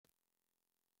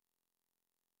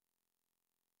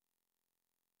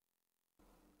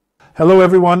Hello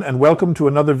everyone and welcome to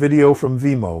another video from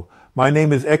WiMo. My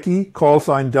name is Eki, call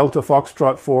sign Delta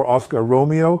Foxtrot 4 Oscar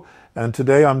Romeo, and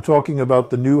today I'm talking about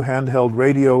the new handheld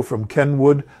radio from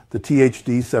Kenwood, the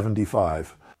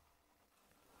Th-D75.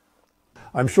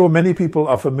 I'm sure many people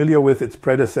are familiar with its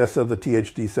predecessor, the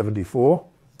Th-D74.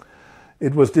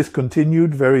 It was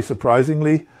discontinued, very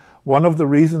surprisingly. One of the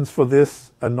reasons for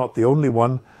this, and not the only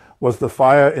one, was the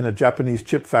fire in a Japanese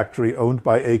chip factory owned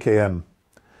by AKM.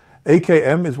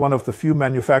 AKM is one of the few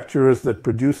manufacturers that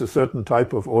produce a certain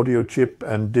type of audio chip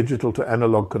and digital to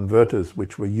analog converters,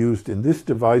 which were used in this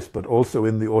device but also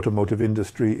in the automotive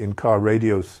industry in car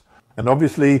radios. And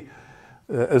obviously,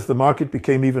 as the market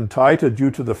became even tighter due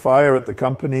to the fire at the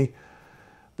company,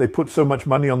 they put so much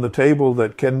money on the table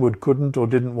that Kenwood couldn't or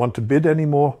didn't want to bid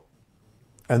anymore.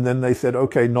 And then they said,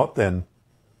 okay, not then.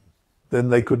 Then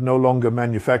they could no longer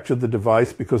manufacture the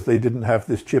device because they didn't have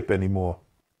this chip anymore.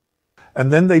 And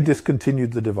then they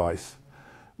discontinued the device.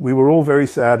 We were all very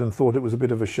sad and thought it was a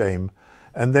bit of a shame.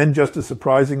 And then, just as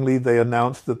surprisingly, they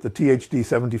announced that the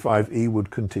Th-D75E would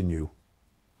continue.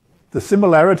 The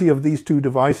similarity of these two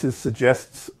devices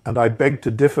suggests, and I beg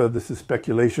to differ, this is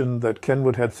speculation, that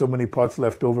Kenwood had so many parts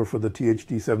left over for the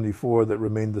Th-D74 that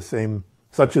remained the same,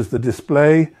 such as the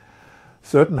display,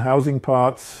 certain housing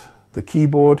parts, the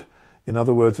keyboard, in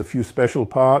other words, a few special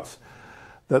parts,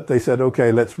 that they said,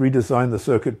 okay, let's redesign the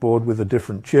circuit board with a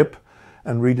different chip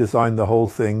and redesign the whole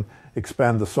thing,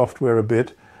 expand the software a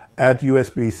bit, add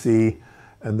USB-C,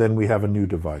 and then we have a new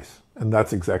device. And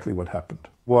that's exactly what happened.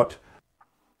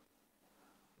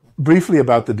 Briefly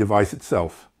about the device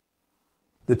itself.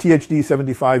 The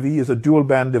Th-D75E is a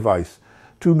dual-band device,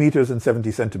 2 meters and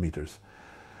 70 centimeters.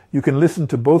 You can listen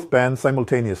to both bands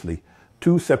simultaneously,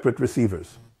 2 separate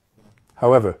receivers.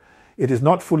 However, it is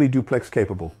not fully duplex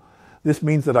capable. This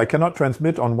means that I cannot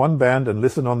transmit on one band and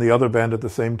listen on the other band at the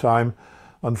same time.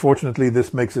 Unfortunately,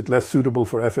 this makes it less suitable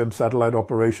for FM satellite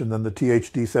operation than the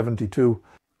Th-D72.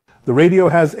 The radio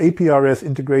has APRS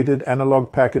integrated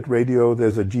analog packet radio.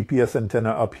 There's a GPS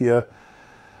antenna up here.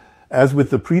 As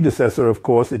with the predecessor, of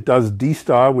course, it does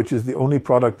D-Star, which is the only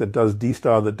product that does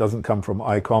D-Star that doesn't come from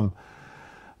ICOM.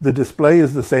 The display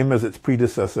is the same as its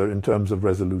predecessor in terms of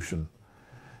resolution.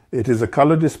 It is a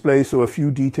color display, so a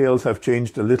few details have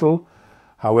changed a little.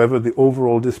 However, the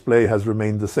overall display has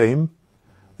remained the same.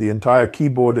 The entire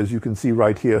keyboard, as you can see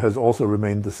right here, has also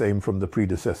remained the same from the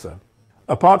predecessor.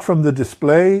 Apart from the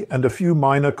display and a few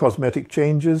minor cosmetic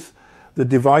changes, the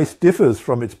device differs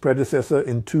from its predecessor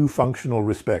in 2 functional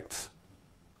respects.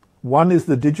 One is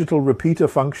the digital repeater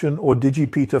function or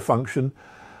digipeater function.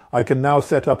 I can now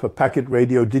set up a packet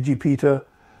radio digipeater,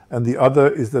 and the other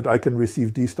is that I can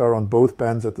receive D-Star on both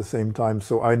bands at the same time,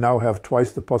 so I now have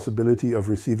twice the possibility of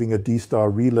receiving a D-Star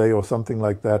relay or something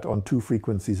like that on 2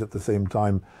 frequencies at the same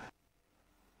time.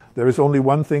 There is only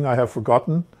one thing I have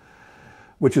forgotten,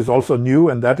 which is also new,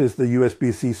 and that is the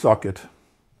USB-C socket.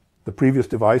 The previous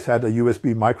device had a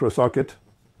USB micro socket.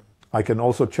 I can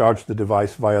also charge the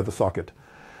device via the socket.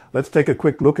 Let's take a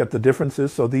quick look at the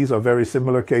differences. So these are very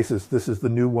similar cases. This is the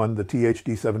new one, the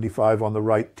Th-D75 on the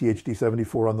right,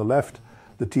 Th-D74 on the left.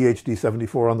 The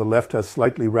Th-D74 on the left has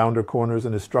slightly rounder corners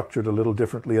and is structured a little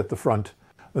differently at the front.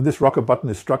 And this rocker button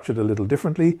is structured a little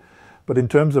differently, but in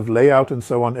terms of layout and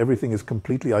so on, everything is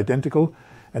completely identical.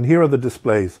 And here are the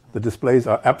displays. The displays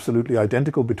are absolutely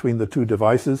identical between the 2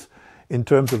 devices in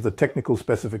terms of the technical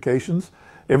specifications.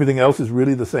 Everything else is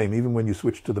really the same, even when you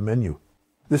switch to the menu.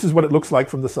 This is what it looks like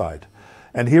from the side.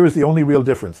 And here is the only real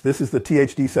difference. This is the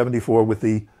Th-D74 with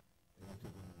the...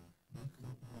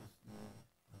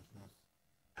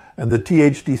 And the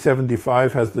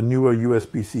Th-D75 has the newer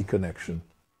USB-C connection.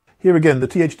 Here again, the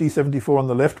Th-D74 on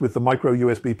the left with the micro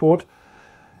USB port,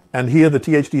 and here the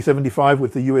Th-D75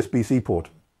 with the USB-C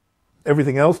port.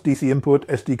 Everything else, DC input,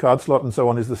 SD card slot, and so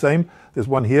on, is the same. There's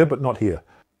one here, but not here.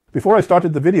 Before I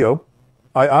started the video,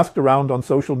 I asked around on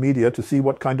social media to see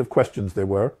what kind of questions there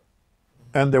were,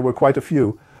 and there were quite a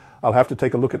few. I'll have to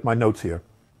take a look at my notes here.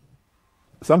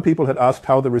 Some people had asked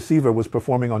how the receiver was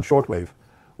performing on shortwave.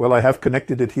 Well, I have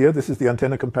connected it here. This is the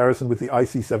antenna comparison with the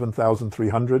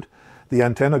IC7300. The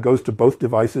antenna goes to both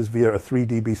devices via a 3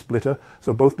 dB splitter,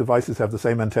 so both devices have the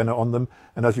same antenna on them,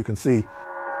 and as you can see,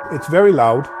 it's very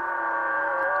loud.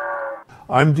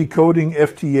 I'm decoding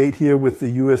FT8 here with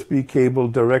the USB cable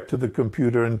direct to the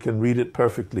computer and can read it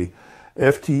perfectly.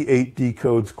 FT8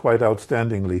 decodes quite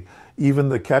outstandingly. Even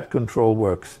the cat control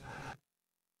works.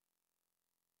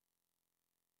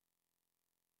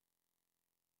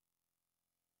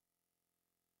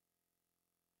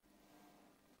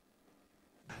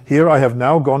 Here I have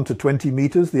now gone to 20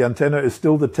 meters. The antenna is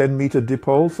still the 10-meter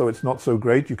dipole, so it's not so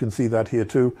great. You can see that here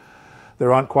too.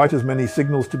 There aren't quite as many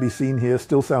signals to be seen here.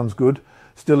 Still sounds good.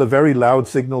 Still a very loud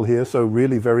signal here, so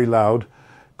really very loud.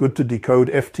 Good to decode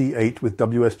FT8 with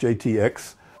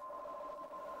WSJTX.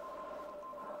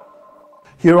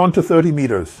 Here on to 30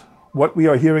 meters. What we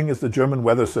are hearing is the German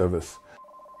Weather Service.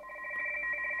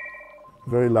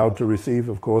 Very loud to receive,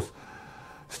 of course.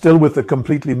 Still with the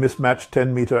completely mismatched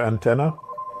 10-meter antenna,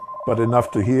 but enough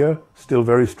to hear. Still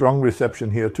very strong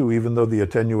reception here too, even though the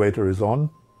attenuator is on.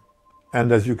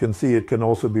 And as you can see, it can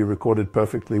also be recorded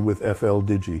perfectly with FL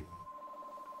Digi.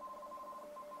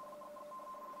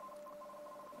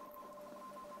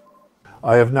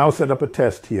 I have now set up a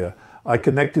test here. I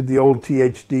connected the old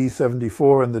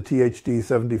THD74 and the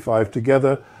THD75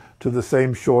 together to the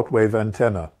same shortwave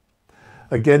antenna.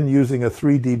 Again using a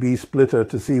 3 dB splitter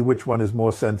to see which one is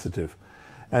more sensitive.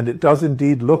 And it does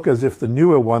indeed look as if the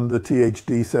newer one, the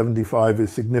THD75,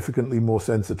 is significantly more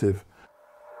sensitive.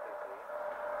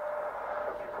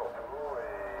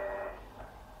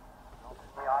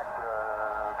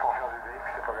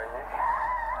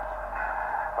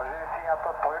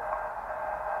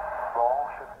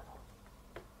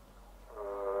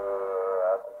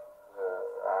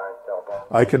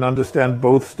 I can understand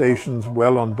both stations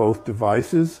well on both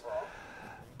devices,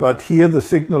 but here the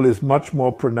signal is much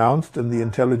more pronounced and the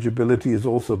intelligibility is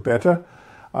also better.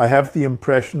 I have the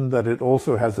impression that it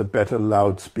also has a better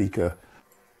loudspeaker.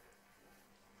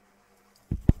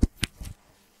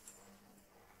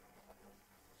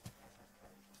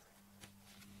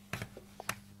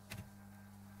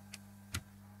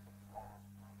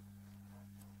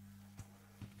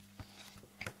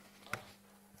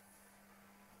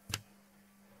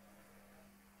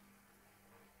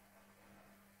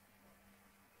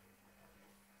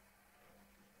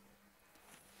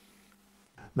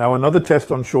 Now another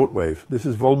test on shortwave. This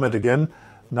is Volmet again,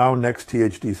 now next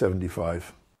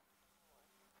THD75.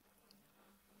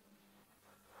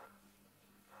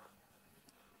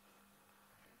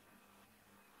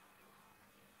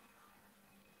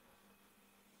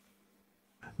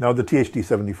 Now the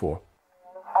THD74.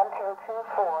 Until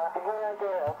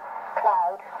 2400,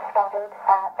 cloud spotted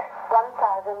at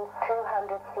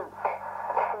 1,200 feet.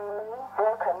 Ceiling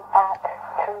broken at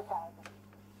 3,000.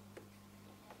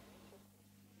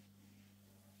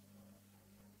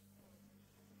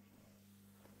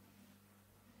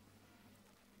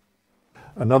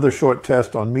 Another short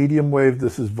test on medium wave.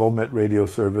 This is Volmet radio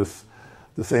service.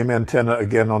 The same antenna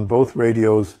again on both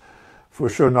radios. For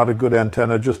sure not a good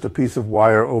antenna, just a piece of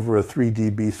wire over a 3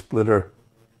 dB splitter.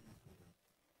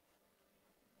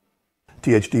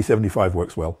 THD75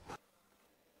 works well.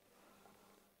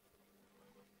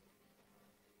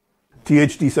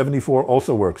 THD74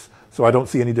 also works, so I don't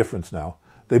see any difference now.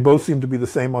 They both seem to be the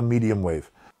same on medium wave.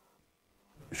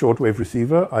 Shortwave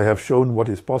receiver, I have shown what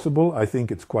is possible. I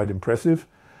think it's quite impressive.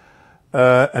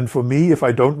 And for me, if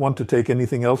I don't want to take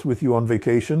anything else with you on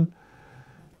vacation,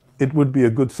 it would be a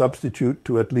good substitute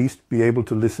to at least be able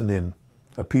to listen in.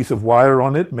 A piece of wire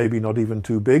on it, maybe not even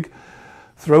too big,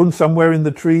 thrown somewhere in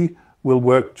the tree will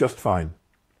work just fine.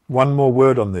 One more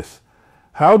word on this.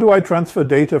 How do I transfer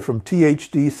data from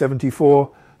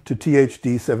THD74 to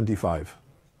THD75?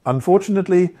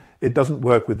 Unfortunately, it doesn't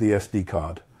work with the SD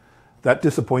card. That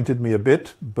disappointed me a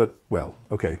bit, but well,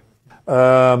 okay.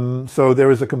 So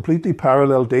there is a completely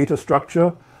parallel data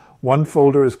structure. One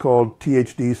folder is called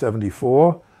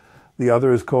THD74, the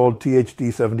other is called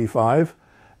THD75,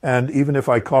 and even if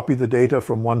I copy the data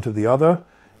from one to the other,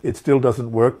 it still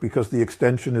doesn't work because the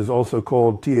extension is also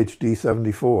called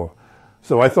THD74.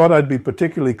 So I thought I'd be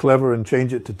particularly clever and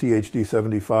change it to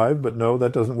THD75, but no,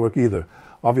 that doesn't work either.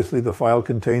 Obviously the file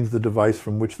contains the device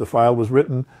from which the file was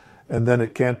written, and then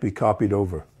it can't be copied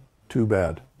over. Too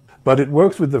bad. But it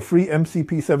works with the free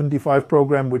MCP75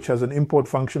 program, which has an import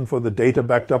function for the data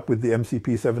backed up with the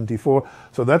MCP74.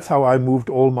 So that's how I moved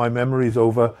all my memories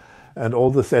over and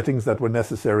all the settings that were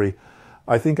necessary.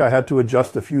 I think I had to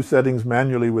adjust a few settings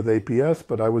manually with APS,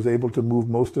 but I was able to move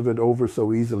most of it over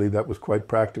so easily. That was quite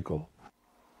practical.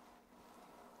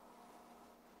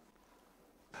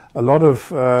 A lot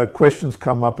of questions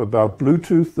come up about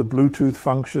Bluetooth, the Bluetooth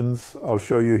functions. I'll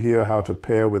show you here how to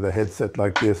pair with a headset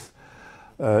like this.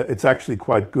 It's actually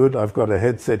quite good. I've got a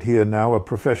headset here now, a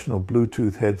professional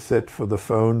Bluetooth headset for the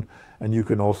phone, and you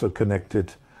can also connect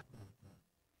it.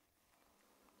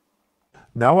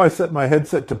 Now I set my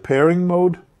headset to pairing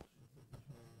mode.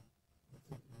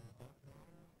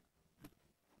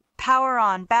 Power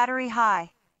on, battery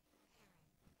high.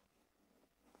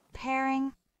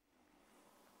 Pairing.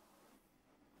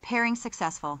 Pairing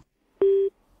successful.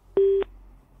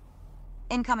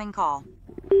 Incoming call.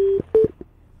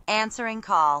 Answering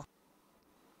call.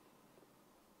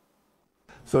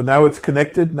 So now it's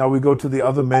connected. Now we go to the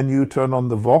other menu, turn on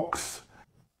the Vox.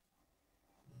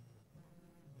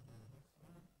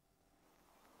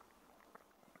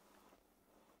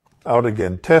 Out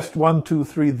again. Test 1, 2,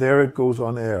 3. There it goes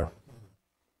on air.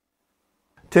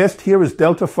 Test here is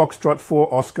Delta Foxtrot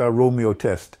 4 Oscar Romeo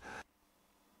test.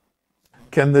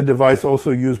 Can the device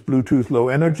also use Bluetooth Low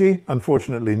Energy?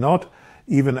 Unfortunately not.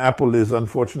 Even Apple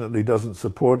unfortunately doesn't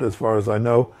support, as far as I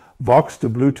know. Vox to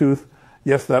Bluetooth,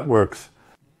 yes, that works.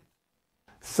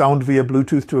 Sound via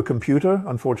Bluetooth to a computer?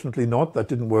 Unfortunately not. That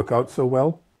didn't work out so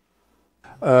well.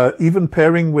 Even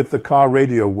pairing with the car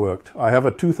radio worked. I have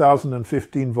a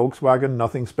 2015 Volkswagen,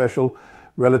 nothing special,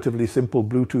 relatively simple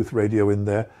Bluetooth radio in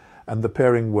there, and the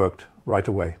pairing worked right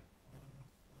away.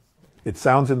 It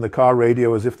sounds in the car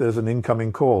radio as if there's an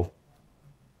incoming call.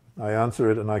 I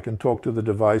answer it and I can talk to the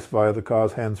device via the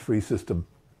car's hands-free system.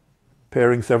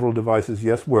 Pairing several devices,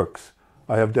 yes, works.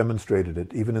 I have demonstrated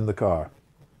it, even in the car.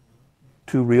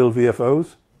 2 real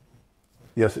VFOs?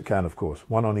 Yes, it can, of course,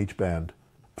 1 on each band.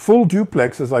 Full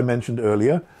duplex, as I mentioned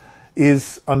earlier,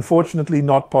 is unfortunately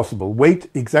not possible. Weight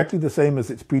exactly the same as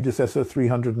its predecessor,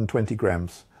 320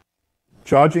 grams.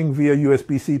 Charging via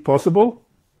USB-C possible?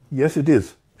 Yes, it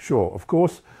is. Sure, of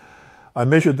course. I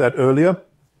measured that earlier.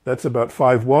 That's about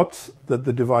 5 watts that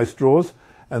the device draws,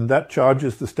 and that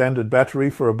charges the standard battery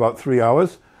for about 3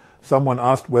 hours. Someone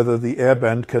asked whether the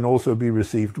airband can also be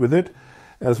received with it.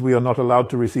 As we are not allowed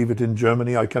to receive it in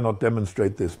Germany, I cannot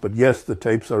demonstrate this, but yes, the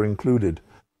tapes are included.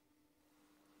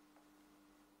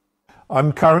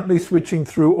 I'm currently switching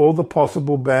through all the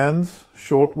possible bands,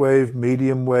 shortwave,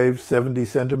 medium wave, 70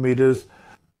 centimeters.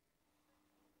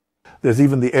 There's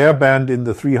even the air band in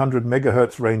the 300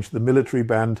 megahertz range, the military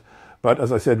band, but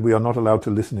as I said, we are not allowed to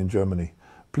listen in Germany.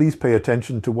 Please pay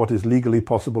attention to what is legally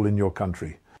possible in your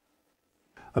country.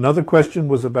 Another question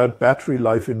was about battery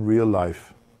life in real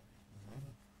life.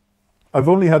 I've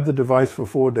only had the device for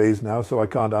 4 days now, so I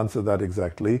can't answer that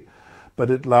exactly,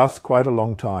 but it lasts quite a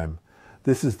long time.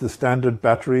 This is the standard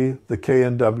battery, the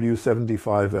Kenwood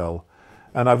 75E,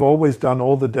 and I've always done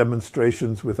all the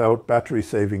demonstrations without battery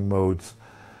saving modes,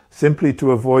 simply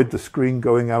to avoid the screen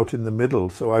going out in the middle,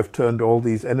 so I've turned all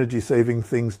these energy saving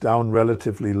things down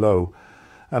relatively low,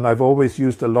 and I've always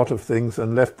used a lot of things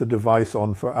and left the device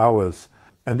on for hours,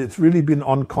 and it's really been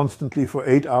on constantly for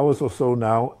 8 hours or so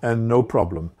now, and no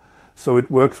problem, so it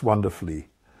works wonderfully.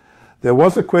 There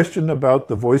was a question about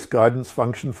the voice guidance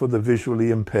function for the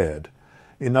visually impaired.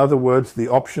 In other words, the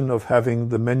option of having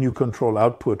the menu control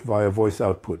output via voice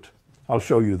output. I'll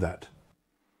show you that.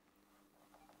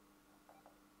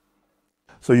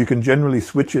 So you can generally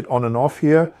switch it on and off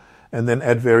here, and then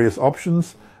add various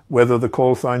options, whether the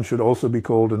call sign should also be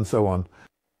called and so on.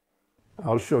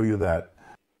 I'll show you that.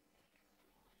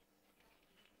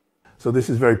 So this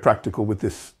is very practical with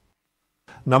this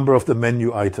number of the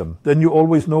menu item. Then you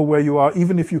always know where you are,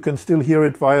 even if you can still hear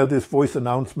it via this voice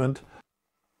announcement.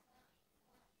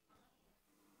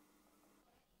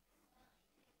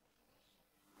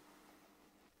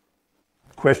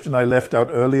 Question I left out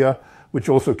earlier, which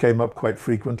also came up quite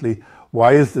frequently: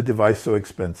 why is the device so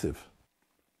expensive?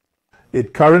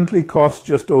 It currently costs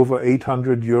just over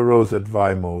 800 euros at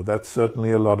WiMo. That's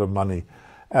certainly a lot of money.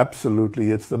 Absolutely,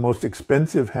 it's the most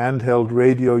expensive handheld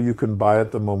radio you can buy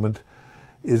at the moment.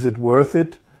 Is it worth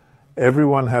it?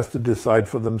 Everyone has to decide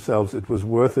for themselves. It was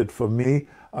worth it for me.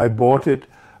 I bought it.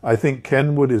 I think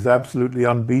Kenwood is absolutely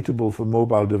unbeatable for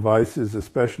mobile devices,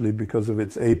 especially because of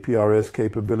its APRS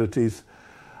capabilities.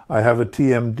 I have a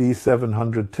TMD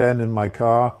 710 in my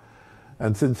car,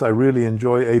 and since I really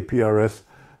enjoy APRS,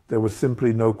 there was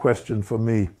simply no question for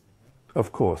me,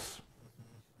 of course.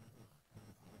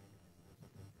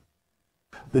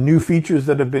 The new features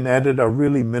that have been added are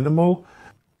really minimal.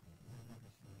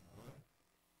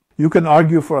 You can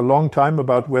argue for a long time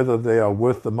about whether they are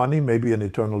worth the money, maybe an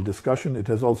eternal discussion. It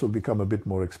has also become a bit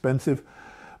more expensive.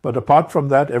 But apart from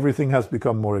that, everything has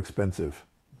become more expensive.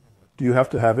 Do you have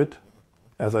to have it?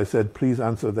 As I said, please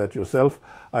answer that yourself.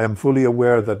 I am fully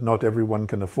aware that not everyone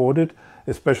can afford it,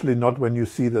 especially not when you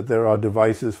see that there are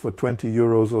devices for 20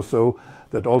 euros or so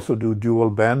that also do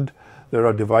dual band. There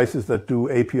are devices that do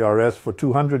APRS for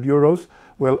 200 euros.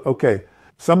 Well, okay.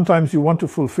 Sometimes you want to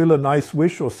fulfill a nice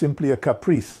wish or simply a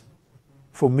caprice.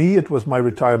 For me, it was my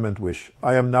retirement wish.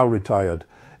 I am now retired.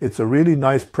 It's a really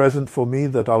nice present for me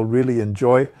that I'll really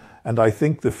enjoy, and I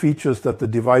think the features that the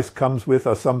device comes with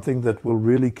are something that will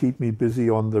really keep me busy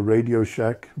on the Radio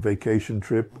Shack vacation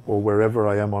trip or wherever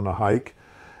I am on a hike.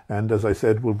 And as I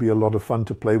said, will be a lot of fun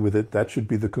to play with it. That should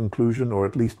be the conclusion, or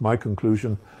at least my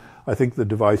conclusion. I think the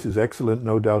device is excellent,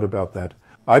 no doubt about that.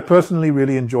 I personally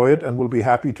really enjoy it and will be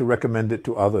happy to recommend it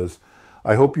to others.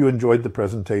 I hope you enjoyed the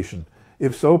presentation.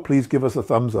 If so, please give us a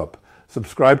thumbs up.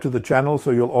 Subscribe to the channel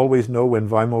so you'll always know when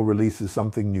WiMo releases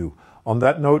something new. On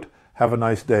that note, have a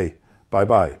nice day.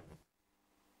 Bye-bye.